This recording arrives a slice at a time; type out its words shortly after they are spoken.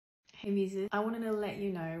Hey muses, I wanted to let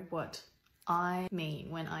you know what I mean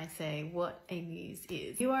when I say what a muse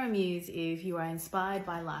is. You are a muse if you are inspired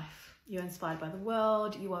by life. You're inspired by the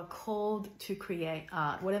world. You are called to create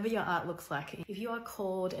art, whatever your art looks like. If you are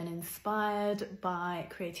called and inspired by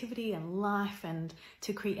creativity and life and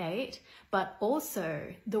to create, but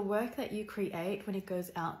also the work that you create when it goes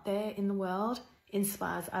out there in the world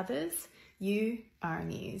inspires others, you are a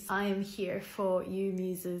muse. I am here for you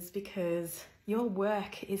muses because your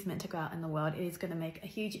work is meant to go out in the world. It is going to make a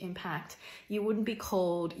huge impact. You wouldn't be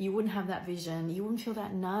called, you wouldn't have that vision, you wouldn't feel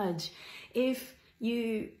that nudge if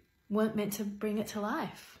you weren't meant to bring it to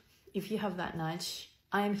life. If you have that nudge,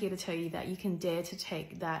 I am here to tell you that you can dare to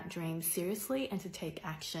take that dream seriously and to take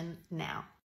action now.